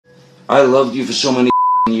I loved you for so many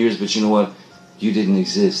years, but you know what? You didn't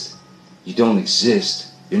exist. You don't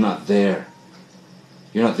exist. You're not there.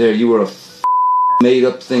 You're not there. You were a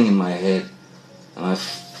made-up thing in my head. And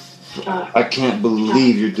I can't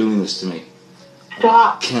believe you're doing this to me.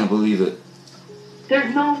 Stop. I can't believe it.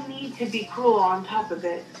 There's no need to be cruel on top of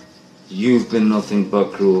it. You've been nothing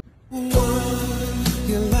but cruel.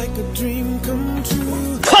 You're like a dream come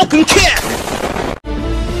true. Fucking cat!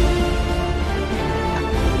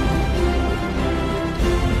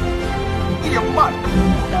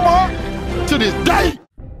 To this day!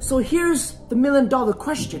 So here's the million-dollar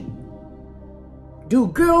question. Do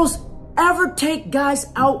girls ever take guys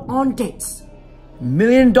out on dates? $1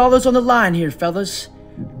 million on the line here, fellas.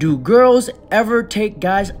 Do girls ever take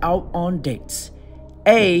guys out on dates?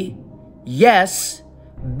 A, yes.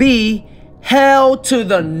 B, hell to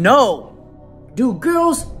the no. Do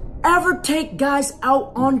girls ever take guys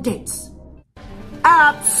out on dates?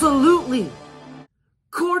 Absolutely.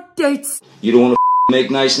 Court dates. You don't want to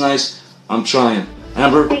make nice? I'm trying.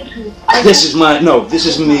 Amber, Thank you. this is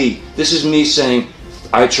me. This is me saying,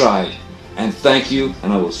 I tried. And thank you,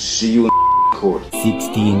 and I will see you in court.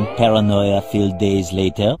 16 paranoia-filled days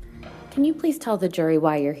later. Can you please tell the jury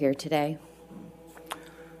why you're here today?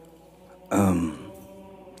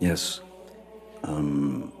 Yes.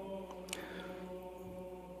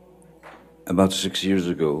 About 6 years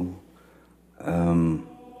ago,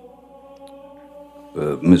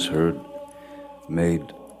 Miss Heard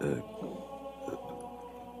made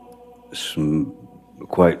some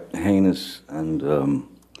quite heinous and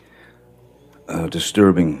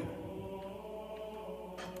disturbing,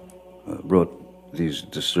 brought these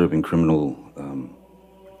disturbing criminal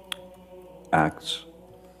acts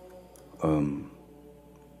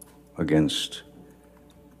against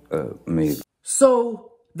me.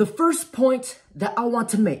 So, the first point that I want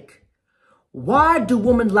to make. Why do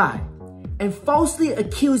women lie and falsely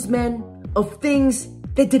accuse men of things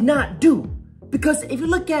they did not do? Because if you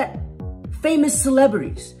look at famous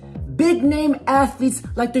celebrities, big name athletes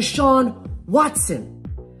like Deshaun Watson.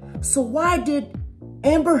 So why did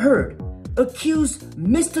Amber Heard accuse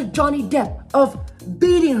Mr. Johnny Depp of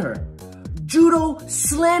beating her, judo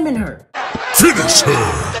slamming her? Finish her!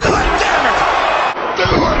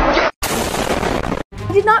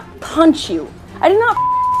 I did not punch you. I did not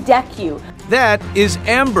deck you. That is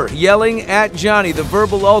Amber yelling at Johnny, the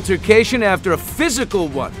verbal altercation after a physical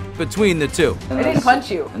one between the two. I didn't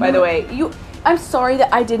punch you, by the way. I'm sorry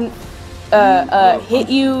that I didn't hit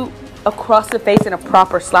you across the face in a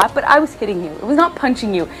proper slap, but I was hitting you. It was not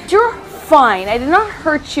punching you. You're fine. I did not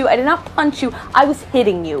hurt you. I did not punch you. I was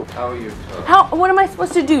hitting you. How are you? What am I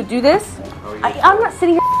supposed to do? Do this? I'm not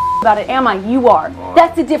sitting here about it, am I? You are.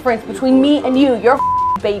 That's the difference between me and you. You're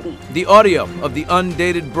a baby. The audio of the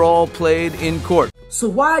undated brawl played in court. So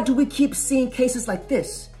why do we keep seeing cases like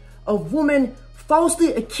this of women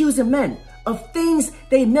falsely accusing men of things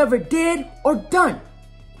they never did or done?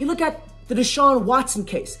 You look at the Deshaun Watson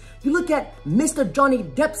case. You look at Mr. Johnny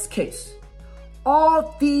Depp's case.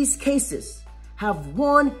 All these cases have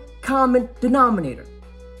one common denominator.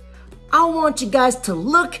 I want you guys to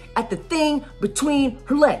look at the thing between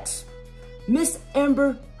her legs. Miss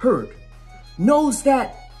Amber Heard knows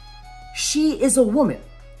that she is a woman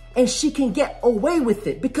and she can get away with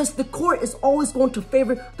it because the court is always going to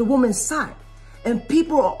favor the woman's side. And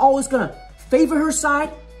people are always going to favor her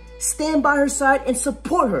side, stand by her side, and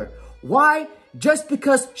support her. Why? Just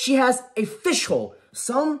because she has a fish hole.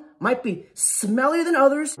 Some might be smellier than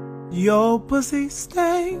others. Your pussy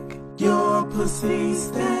stank. Your pussy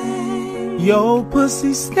stank. Your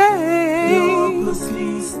pussy stank. Your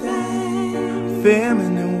pussy stank.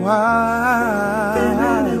 Feminine wash.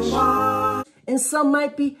 Feminine wash. And some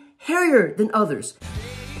might be hairier than others.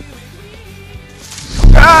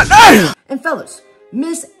 And fellas,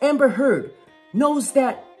 Miss Amber Heard knows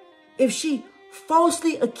that if she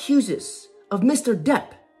falsely accuses of Mr.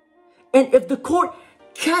 Depp, and if the court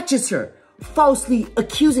catches her falsely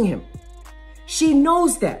accusing him, she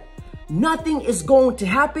knows that nothing is going to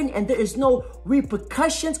happen and there is no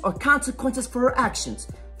repercussions or consequences for her actions.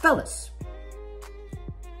 Fellas,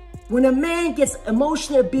 when a man gets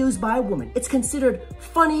emotionally abused by a woman, it's considered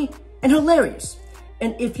funny and hilarious.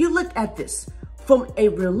 And if you look at this from a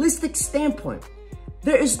realistic standpoint,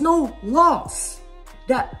 there is no laws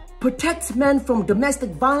that protects men from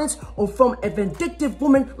domestic violence or from a vindictive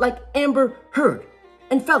woman like Amber Heard.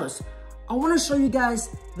 And fellas, I want to show you guys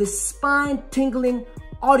this spine-tingling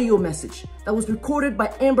audio message that was recorded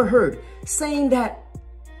by Amber Heard saying that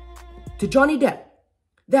to Johnny Depp,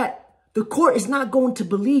 that the court is not going to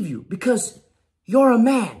believe you because you're a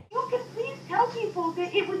man. You can please tell people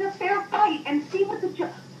that it was a fair fight and see what the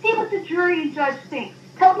the jury and judge thinks.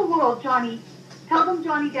 Tell the world, Johnny. Tell them,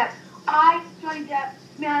 Johnny Depp. Johnny Depp,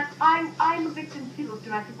 man, I'm a victim too of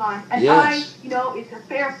domestic violence, and yes. It's a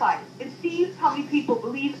fair fight. And see how many people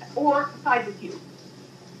believe or side with you.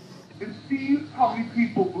 And see how many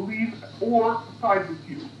people believe or side with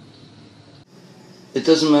you. It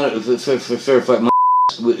doesn't matter if it's for fair fight.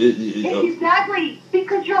 Exactly,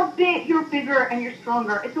 because you're bigger and you're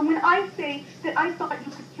stronger. And so when I say that I thought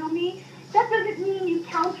you could kill me, that doesn't mean you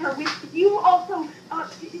counter with you also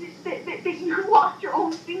that you lost your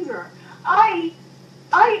own finger. I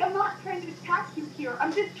am not trying to attack you here.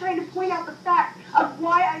 I'm just trying to point out the fact of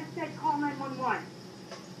why I said call 911.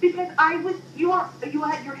 Because you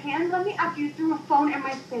had your hands on me after you threw a phone in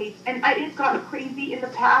my face, and it's gotten crazy in the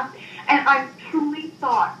past, and I truly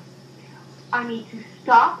thought I need to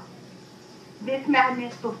stop this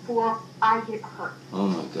madness before I get hurt. Oh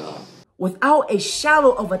my God. Without a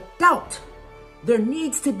shadow of a doubt, there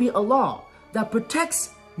needs to be a law that protects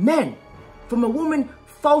men from a woman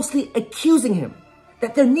falsely accusing him.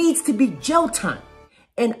 That there needs to be jail time.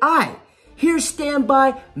 And I here stand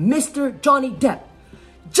by Mr. Johnny Depp.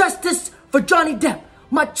 Justice for Johnny Depp,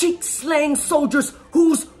 my cheek-slaying soldiers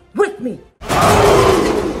who's with me.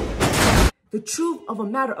 The truth of a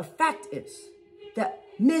matter of fact is that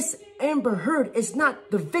Miss Amber Heard is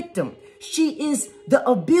not the victim. She is the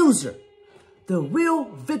abuser. The real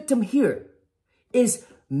victim here is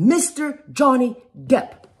Mr. Johnny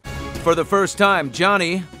Depp. For the first time,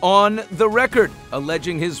 Johnny on the record,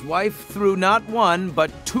 alleging his wife threw not one, but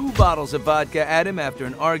 2 bottles of vodka at him after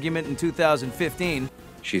an argument in 2015.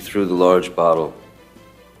 She threw the large bottle,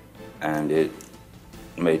 and it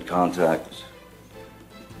made contact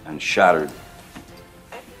and shattered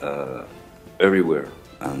everywhere.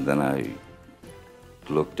 And then I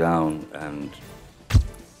looked down and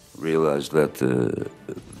realized that the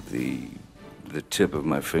tip of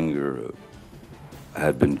my finger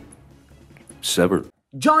had been severed.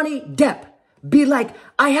 Johnny Depp be like,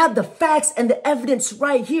 I have the facts and the evidence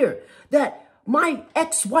right here that my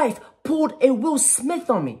ex-wife pulled a Will Smith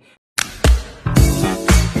on me.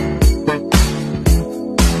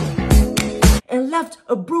 And left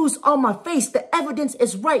a bruise on my face. The evidence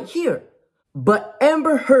is right here. But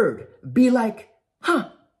Amber Heard be like,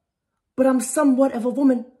 but I'm somewhat of a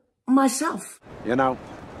woman myself. You know,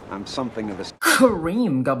 I'm something of a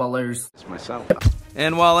cream gobblers myself.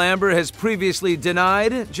 And while Amber has previously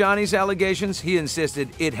denied Johnny's allegations, he insisted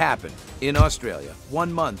it happened in Australia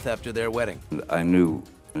 1 month after their wedding. I knew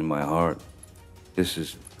in my heart, this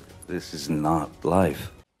is not life.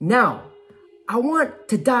 Now, I want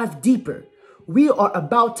to dive deeper. We are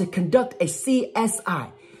about to conduct a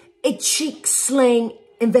CSI, a cheek-slaying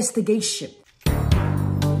investigation.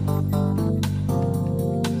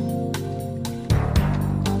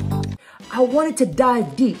 I wanted to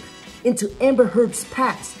dive deep into Amber Heard's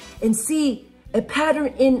past and see a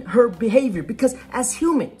pattern in her behavior, because as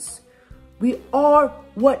humans, we are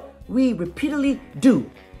what we repeatedly do.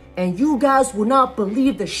 And you guys will not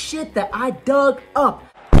believe the shit that I dug up.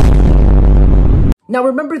 Now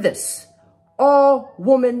remember this, all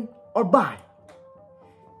women are bi.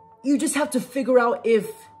 You just have to figure out if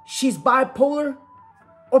she's bipolar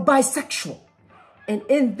or bisexual. And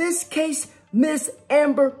in this case, Miss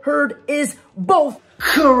Amber Heard is both.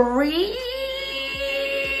 Cream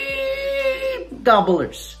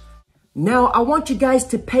gobblers. Now, I want you guys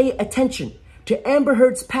to pay attention to Amber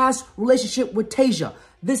Heard's past relationship with Tasia,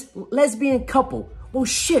 this lesbian couple. Well,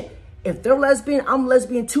 shit, if they're lesbian, I'm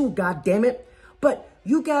lesbian too, god damn it. But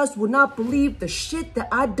you guys will not believe the shit that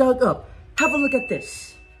I dug up. Have a look at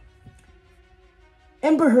this.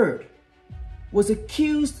 Amber Heard was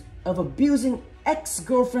accused of abusing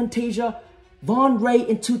ex-girlfriend Tasia Von Ray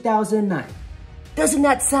in 2009. Doesn't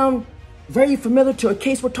that sound very familiar to a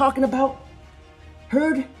case we're talking about?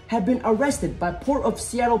 Heard had been arrested by Port of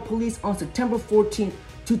Seattle police on September 14,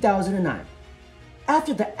 2009.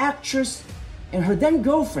 After the actress and her then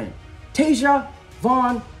girlfriend, Tasia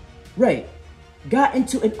Von Ray, got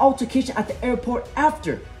into an altercation at the airport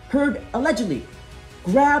after Heard allegedly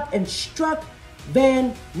grabbed and struck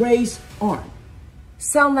Van Ray's arm.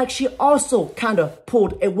 Sound like she also kind of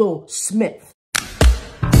pulled a Will Smith.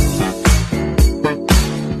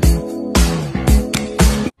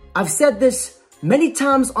 I've said this many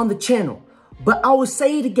times on the channel, but I will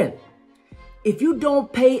say it again. If you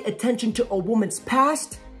don't pay attention to a woman's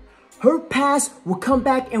past, her past will come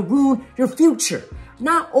back and ruin your future.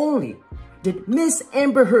 Not only did Miss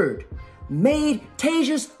Amber Heard made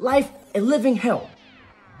Tasia's life a living hell,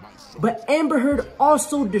 but Amber Heard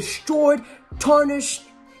also destroyed, tarnished,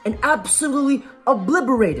 and absolutely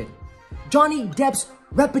obliterated Johnny Depp's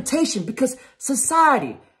reputation, because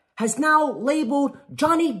society has now labeled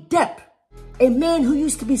Johnny Depp, a man who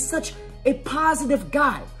used to be such a positive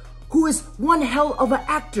guy, who is one hell of an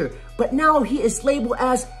actor, but now he is labeled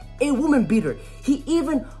as a woman beater. He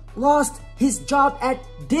even lost his job at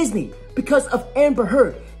Disney because of Amber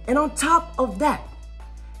Heard. And on top of that,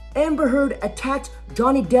 Amber Heard attacked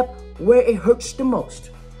Johnny Depp where it hurts the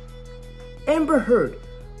most. Amber Heard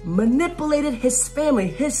manipulated his family,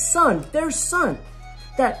 his son, their son,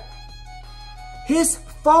 that his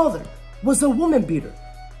father was a woman beater.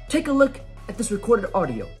 Take a look at this recorded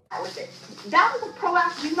audio. That was a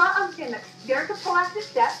proactive, you not understand that. There's a proactive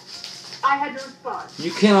step. I had to respond.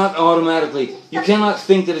 You cannot automatically, you cannot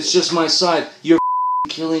think that it's just my side. You're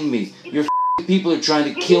killing me. Your people are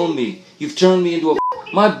trying to kill me. You've turned me into a...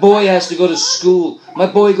 My boy has to go to school. My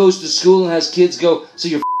boy goes to school and has kids go, so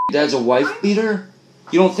your dad's a wife beater?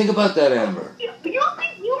 You don't think about that, Amber. You don't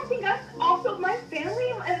think us, also my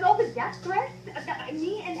family, and all the death threats that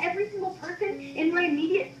me and every single person in my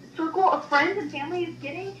immediate circle of friends and family is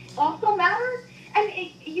getting also matters? And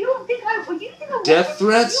you don't think I... Death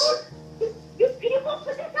threats? You people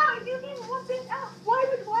put this out. You didn't want this out. Why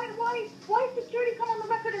security come on the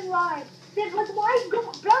record and lie? Then why go?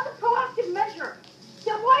 That's a proactive measure.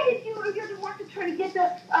 Then why did you want to try to get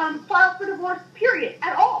the file for divorce? Period.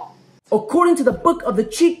 At all. According to the book of the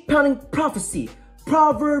cheek-pounding prophecy,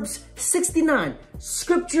 Proverbs 69,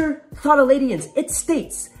 Scripture Thought-Aladians, it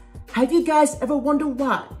states, have you guys ever wondered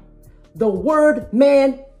why the word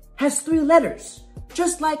man has 3 letters?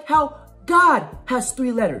 Just like how God has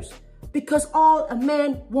 3 letters. Because all a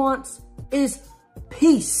man wants is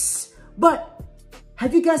peace. But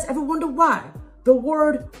have you guys ever wondered why the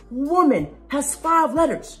word woman has 5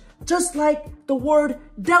 letters? Just like the word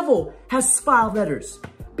devil has 5 letters.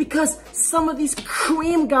 Because some of these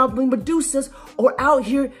cream gobbling Medusas are out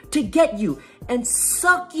here to get you and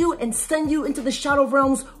suck you and send you into the shadow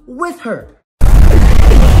realms with her.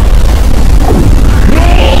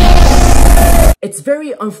 It's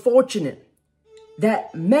very unfortunate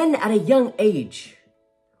that men at a young age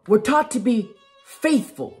were taught to be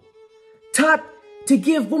faithful, taught to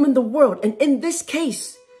give women the world. And in this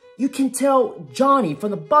case, you can tell Johnny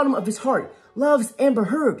from the bottom of his heart loves Amber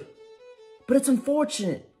Heard. But it's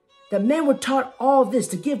unfortunate that men were taught all this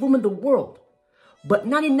to give women the world. But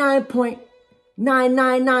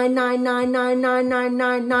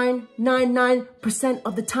 99.99999999999%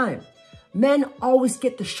 of the time, men always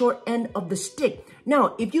get the short end of the stick.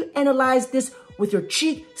 Now, if you analyze this with your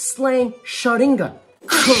cheek-slaying Sharingan,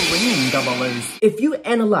 if you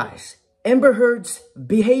analyze Amber Heard's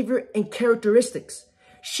behavior and characteristics,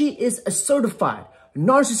 she is a certified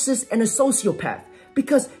narcissist and a sociopath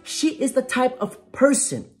because she is the type of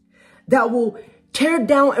person that will tear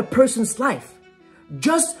down a person's life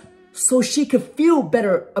just so she could feel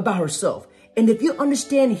better about herself. And if you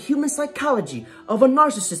understand human psychology of a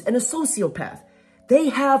narcissist and a sociopath, they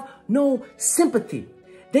have no sympathy.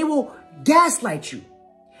 They will gaslight you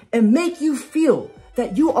and make you feel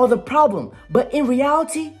that you are the problem. But in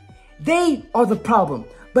reality, they are the problem.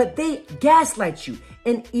 But they gaslight you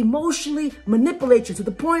and emotionally manipulate you to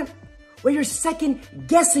the point where you're second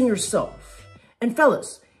guessing yourself. And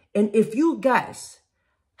fellas, and if you guys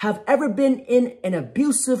have ever been in an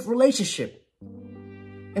abusive relationship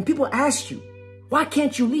and people ask you, why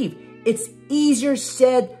can't you leave? It's easier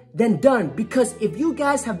said than done, because if you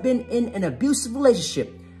guys have been in an abusive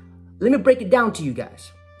relationship, let me break it down to you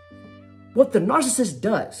guys. What the narcissist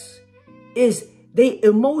does is they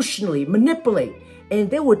emotionally manipulate and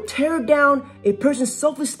they will tear down a person's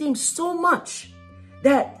self-esteem so much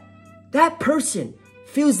that that person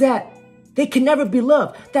feels that they can never be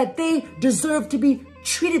loved, that they deserve to be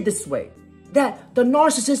treated this way, that the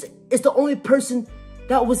narcissist is the only person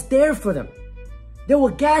that was there for them. They will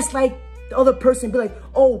gaslight the other person and be like,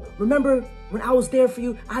 oh, remember when I was there for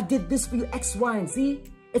you, I did this for you, X, Y, and Z.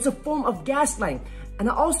 It's a form of gaslighting. And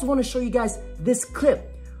I also want to show you guys this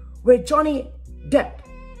clip where Johnny Depp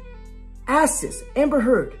asks Amber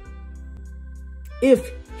Heard if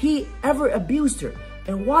he ever abused her.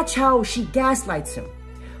 And watch how she gaslights him,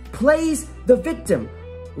 plays the victim,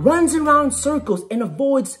 runs around circles and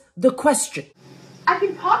avoids the question. I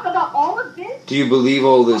can talk about all of this. Do you believe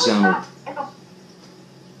all this, Amber?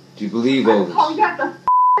 Do you believe all this?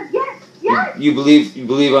 Yes. You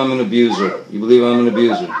believe I'm an abuser. You believe I'm an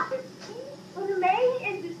abuser. In May,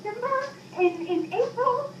 in December, in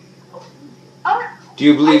April. Do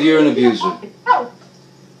you believe you're an abuser?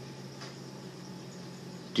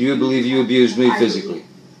 Do you believe you abused me physically?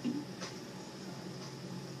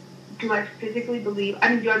 Do I physically believe? I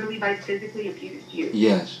mean, do I believe I physically abused you?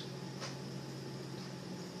 Yes.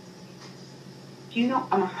 Do you know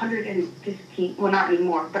I'm 115, well, not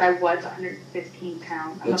anymore, but I was 115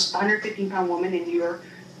 pounds. I'm a 115-pound woman, and you're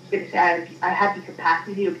going to say I have the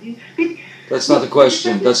capacity to abuse. That's not the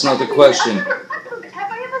question. That's not the question. Have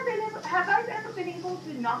I ever been able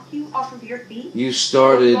to knock you off of your feet? You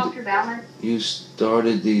started. Off your balance? You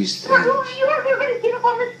started these things. You're going to get up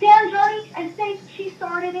on the stand, Johnny, and say she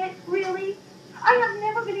started it? Really? I have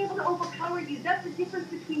never been able to overpower you. That's the difference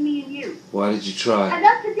between me and you. Why did you try? And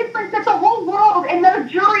that's the difference that the whole world and the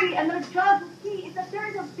jury and the judge will see, is that there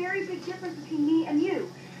is a very big difference between me and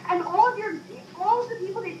you. And all of the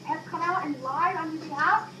people that have come out and lied on your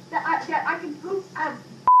behalf, that I can prove have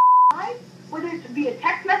lied, whether it via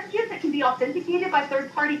text messages that can be authenticated by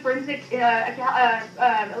third-party forensic,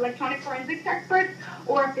 electronic forensics experts,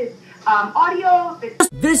 or if it's audio, if it's...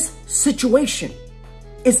 This situation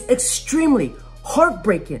is extremely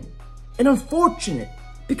heartbreaking and unfortunate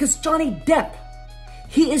because Johnny Depp,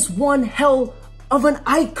 he is one hell of an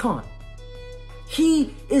icon.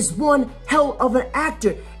 He is one hell of an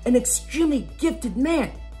actor, an extremely gifted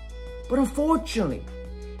man. But unfortunately,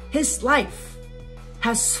 his life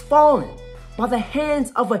has fallen by the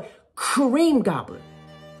hands of a cream gobbler.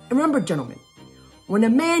 And remember, gentlemen, when a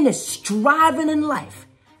man is striving in life,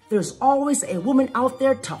 there's always a woman out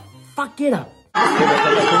there to fuck it up.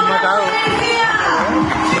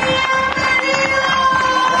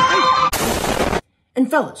 And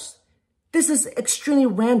fellas, this is extremely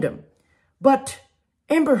random, but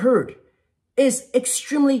Amber Heard is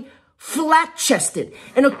extremely flat-chested.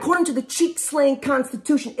 And according to the cheek-slaying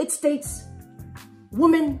Constitution, it states,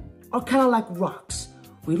 women are kind of like rocks.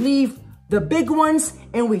 We leave the big ones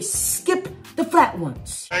and we skip the flat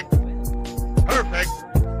ones. Perfect.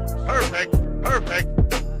 Perfect. Perfect.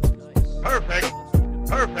 Perfect.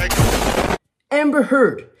 Perfect. Amber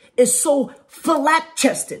Heard is so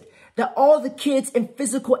flat-chested that all the kids in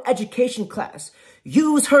physical education class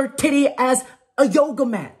use her titty as a yoga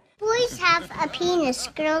mat. Boys have a penis,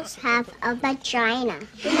 girls have a vagina.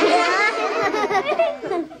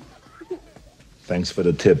 Thanks for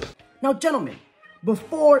the tip. Now, gentlemen,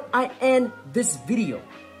 before I end this video,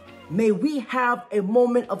 may we have a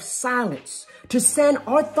moment of silence to send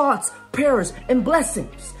our thoughts, prayers, and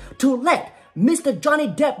blessings to let Mr. Johnny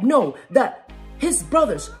Depp know that his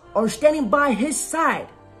brothers are standing by his side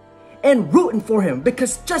and rooting for him,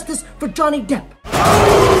 because justice for Johnny Depp.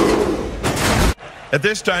 At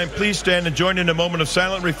this time, please stand and join in a moment of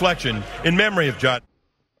silent reflection in memory of John.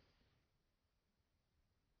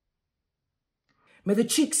 May the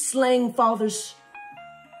cheek-slaying fathers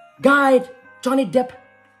guide Johnny Depp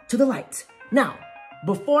to the light. Now,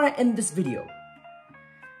 before I end this video,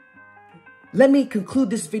 let me conclude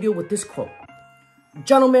this video with this quote.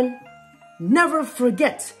 Gentlemen, never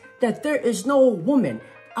forget that there is no woman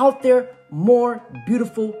out there more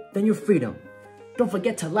beautiful than your freedom. Don't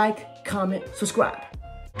forget to like, comment, subscribe.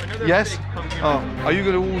 Yes? Oh, are you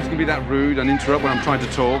always going to be that rude and interrupt when I'm trying to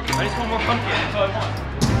talk? I just want more pumpkin.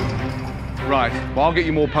 Right, well, I'll get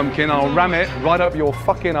you more pumpkin. I'll ram it right up your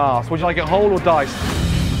fucking arse. Would you like it whole or diced?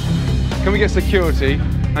 Can we get security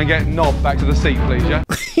and get Knob back to the seat, please, yeah?